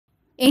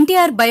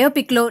NTR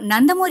biopic లో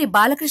నందమూరి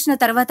బాలకృష్ణ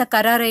తర్వాత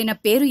ఖరారైన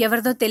పేరు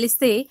ఎవరిదో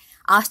తెలిస్తే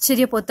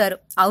ఆశ్చర్యపోతారు.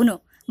 అవును,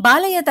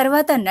 బాలయ్య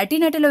తర్వాత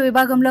నటీనటుల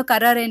విభాగంలో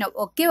ఖరారైన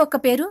ఒకే ఒక్క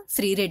పేరు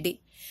శ్రీరెడ్డి.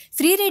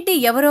 శ్రీరెడ్డి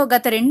ఎవరో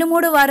గత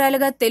 2-3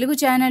 వారాలుగా తెలుగు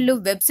ఛానళ్లు,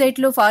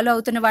 వెబ్సైట్లు ఫాలో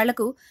అవుతున్న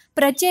వాళ్లకు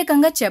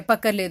ప్రత్యేకంగా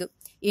చెప్పక్కర్లేదు.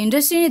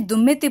 ఇండస్ట్రీని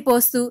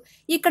దుమ్మెత్తిపోస్తూ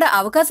ఇక్కడ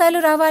అవకాశాలు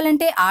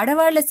రావాలంటే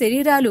ఆడవాళ్ల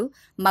శరీరాలు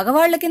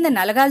మగవాళ్ల కింద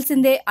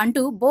నలగాల్సిందే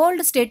అంటూ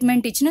బోల్డ్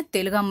స్టేట్మెంట్ ఇచ్చిన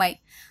తెలుగమ్మాయి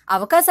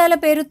అవకాశాల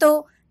పేరుతో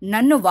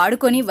నన్ను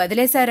వాడుకొని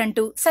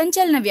వదిలేశారంటూ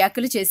సంచలన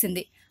వ్యాఖ్యలు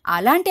చేసింది.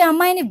 అలాంటి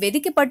అమ్మాయిని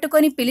వెదికి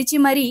పట్టుకొని పిలిచి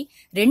మరీ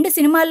 2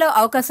 సినిమాల్లో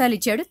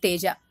అవకాశాలిచ్చాడు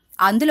తేజ.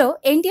 అందులో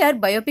ఎన్టీఆర్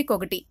బయోపిక్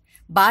ఒకటి.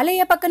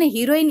 బాలయ్య పక్కన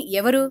హీరోయిన్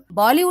ఎవరు?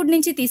 బాలీవుడ్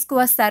నుంచి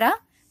తీసుకువస్తారా?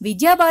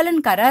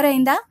 విద్యాబాలన్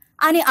ఖరారైందా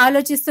అని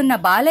ఆలోచిస్తున్న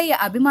బాలయ్య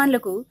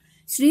అభిమానులకు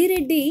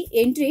శ్రీరెడ్డి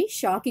ఎంట్రీ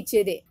షాక్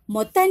ఇచ్చేదే.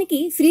 మొత్తానికి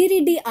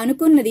శ్రీరెడ్డి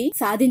అనుకున్నది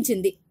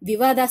సాధించింది.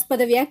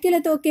 వివాదాస్పద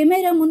వ్యాఖ్యలతో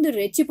కెమెరా ముందు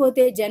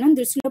రెచ్చిపోతే జనం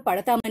దృష్టిలో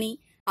పడతామని,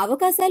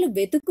 అవకాశాలు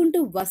వెతుక్కుంటూ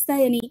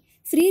వస్తాయని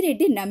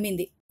శ్రీరెడ్డి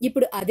నమ్మింది.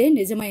 ఇప్పుడు అదే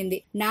నిజమైంది.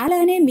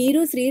 నాలానే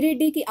మీరు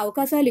శ్రీరెడ్డికి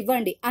అవకాశాలు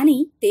ఇవ్వండి అని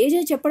తేజ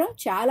చెప్పడం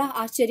చాలా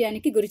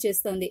ఆశ్చర్యానికి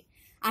గురిచేస్తోంది.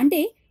 అంటే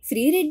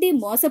శ్రీరెడ్డి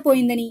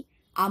మోసపోయిందని,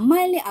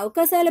 అమ్మాయిల్ని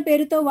అవకాశాల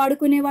పేరుతో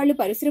వాడుకునే వాళ్లు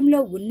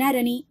పరిశ్రమలో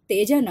ఉన్నారని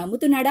తేజ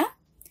నమ్ముతున్నాడా?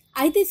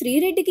 అయితే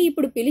శ్రీరెడ్డికి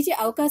ఇప్పుడు పిలిచి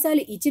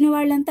అవకాశాలు ఇచ్చిన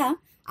వాళ్లంతా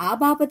ఆ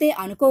బాపతే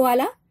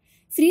అనుకోవాలా?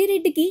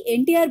 శ్రీరెడ్డికి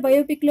ఎన్టీఆర్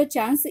బయోపిక్ లో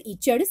ఛాన్స్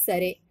ఇచ్చాడు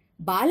సరే,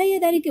 బాలయ్య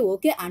దానికి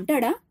ఓకే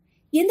అంటాడా?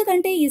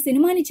 ఎందుకంటే ఈ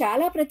సినిమాని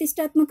చాలా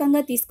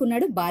ప్రతిష్టాత్మకంగా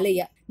తీసుకున్నాడు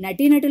బాలయ్య.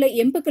 నటీనటుల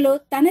ఎంపికలో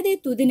తనదే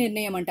తుది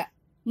నిర్ణయమంట.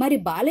 మరి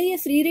బాలయ్య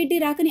శ్రీరెడ్డి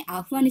రాకని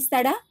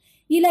ఆహ్వానిస్తాడా?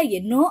 ఇలా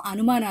ఎన్నో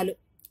అనుమానాలు.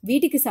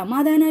 వీటికి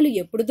సమాధానాలు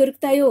ఎప్పుడు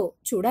దొరుకుతాయో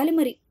చూడాలి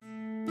మరి.